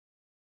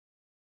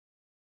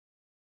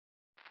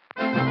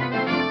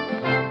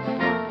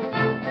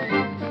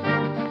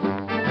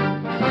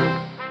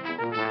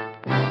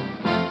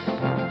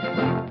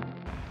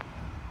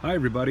Hi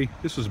everybody,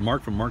 this is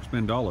Mark from Mark's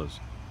Mandalas,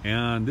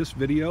 and this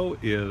video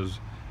is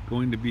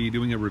going to be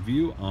doing a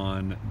review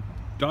on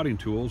dotting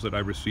tools that I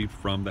received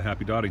from the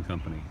Happy Dotting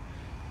Company.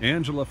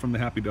 Angela from the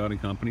Happy Dotting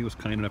Company was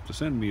kind enough to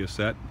send me a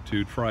set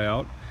to try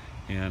out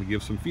and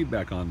give some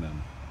feedback on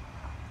them.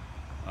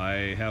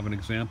 I have an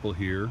example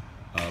here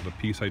of a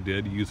piece I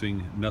did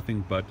using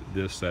nothing but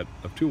this set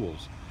of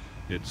tools.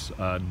 It's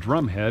a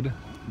drum head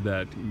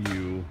that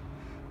you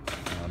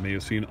may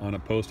have seen on a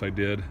post I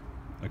did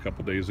a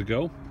couple days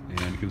ago,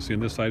 and you can see on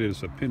this side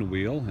it's a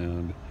pinwheel,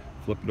 and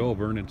flip it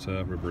over and it's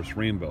a reverse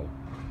rainbow,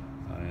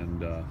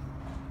 and you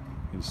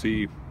can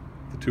see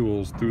the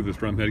tools through this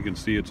drum head. You can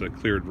see it's a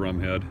clear drum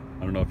head.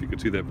 I don't know if you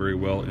could see that very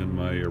well in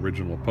my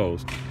original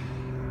post,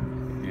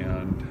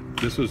 and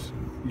this is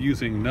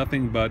using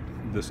nothing but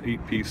this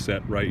 8-piece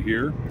set right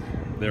here.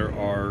 There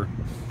are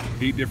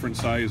 8 different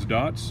size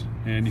dots,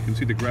 and you can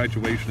see the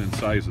graduation in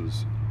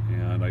sizes,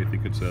 and I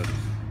think it's a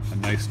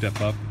nice step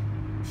up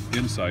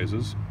in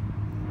sizes.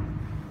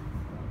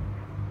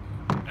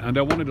 And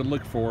I wanted to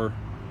look for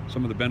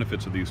some of the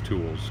benefits of these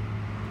tools.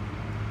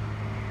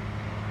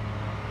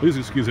 Please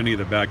excuse any of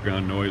the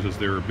background noise, as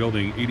they're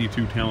building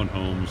 82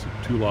 townhomes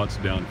 2 lots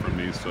down from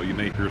me, so you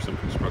may hear some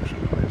construction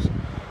noise.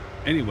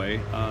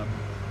 Anyway, I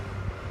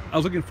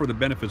was looking for the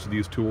benefits of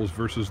these tools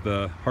versus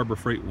the Harbor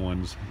Freight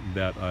ones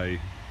that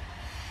I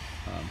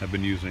have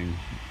been using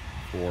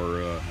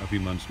for a few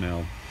months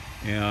now.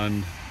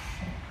 And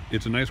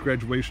it's a nice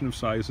graduation of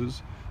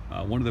sizes.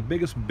 One of the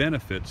biggest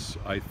benefits,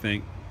 I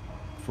think,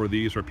 for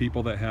these are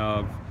people that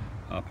have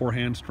poor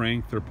hand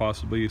strength or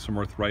possibly some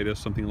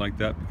arthritis, something like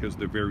that, because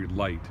they're very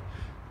light.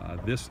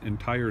 This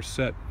entire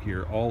set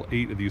here, all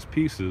 8 of these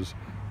pieces,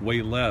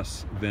 weigh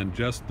less than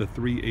just the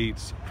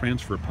 3/8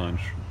 transfer punch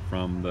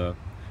from the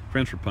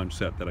transfer punch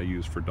set that I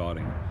use for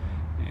dotting.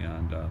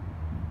 And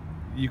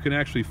you can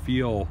actually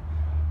feel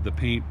the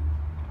paint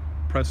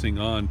pressing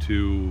on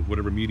to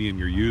whatever medium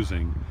you're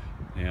using,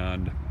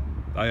 and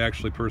I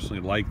actually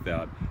personally like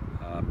that.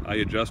 I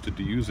adjusted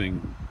to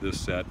using this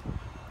set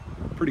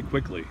pretty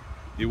quickly.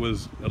 It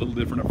was a little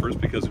different at first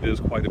because it is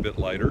quite a bit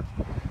lighter,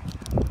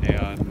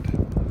 and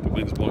the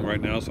wind's blowing right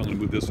now, so I'm going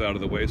to move this out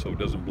of the way so it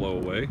doesn't blow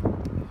away.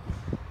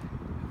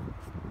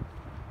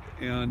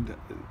 And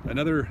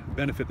another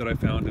benefit that I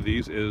found to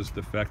these is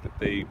the fact that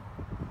they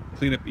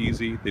clean up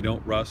easy, they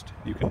don't rust.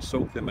 You can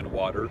soak them in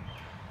water,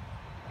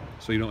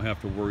 so you don't have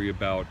to worry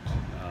about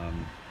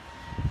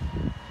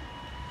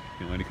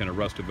any kind of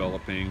rust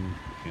developing,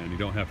 and you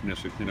don't have to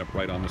necessarily clean up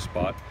right on the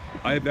spot.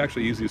 I have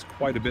actually used these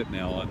quite a bit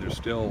now, and they're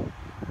still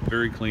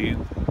very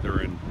clean.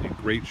 They're in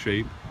great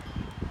shape.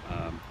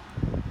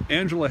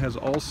 Angela has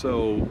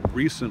also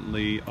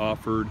recently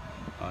offered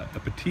a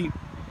petite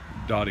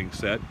dotting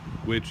set,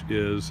 which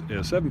is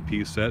a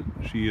 7-piece set.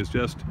 She has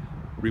just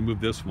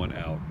removed this one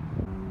out.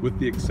 With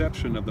the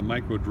exception of the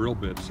micro drill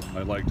bits,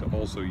 I like to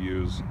also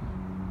use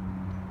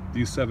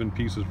these 7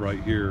 pieces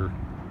right here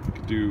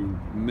to do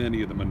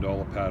many of the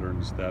mandala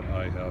patterns that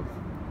I have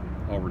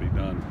already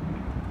done.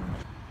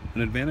 An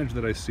advantage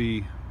that I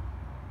see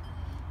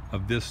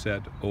of this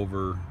set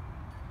over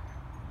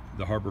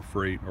the Harbor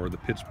Freight or the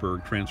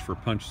Pittsburgh transfer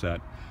punch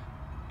set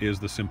is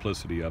the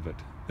simplicity of it.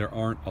 There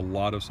aren't a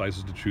lot of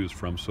sizes to choose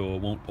from, so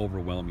it won't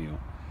overwhelm you.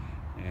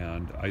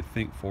 And I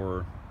think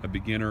for a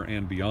beginner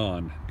and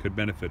beyond could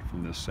benefit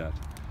from this set.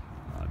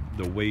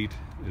 The weight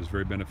is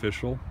very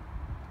beneficial.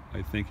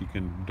 I think you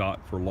can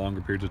dot for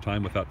longer periods of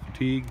time without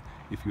fatigue.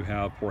 If you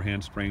have poor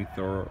hand strength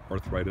or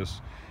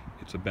arthritis,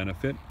 it's a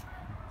benefit.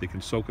 They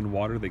can soak in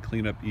water, they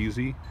clean up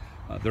easy.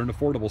 They're an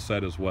affordable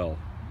set as well.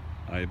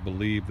 I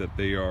believe that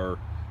they are,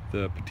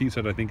 the petite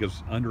set I think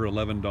is under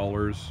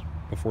 $11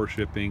 before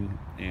shipping,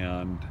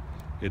 and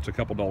it's a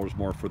couple dollars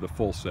more for the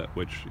full set,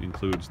 which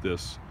includes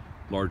this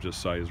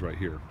largest size right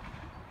here.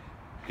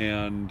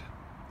 And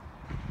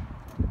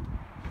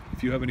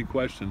if you have any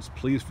questions,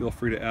 please feel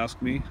free to ask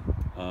me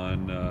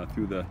on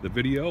through the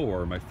video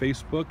or my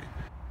Facebook,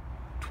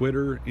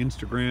 Twitter,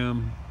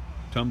 Instagram,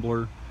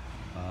 Tumblr.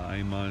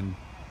 I'm on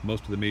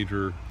most of the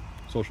major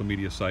social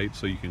media sites,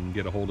 so you can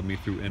get a hold of me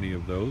through any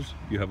of those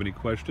if you have any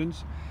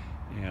questions.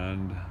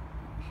 And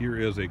here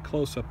is a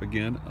close-up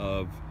again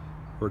of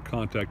her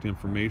contact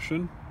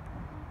information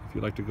if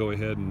you'd like to go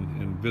ahead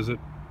and visit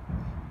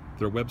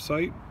their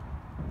website.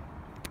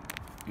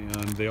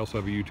 And they also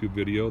have a YouTube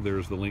video.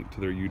 There's the link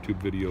to their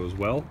YouTube video as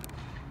well.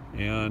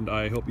 And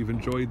I hope you've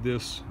enjoyed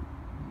this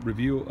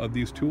review of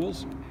these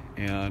tools,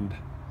 and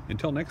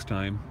until next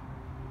time,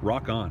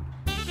 rock on.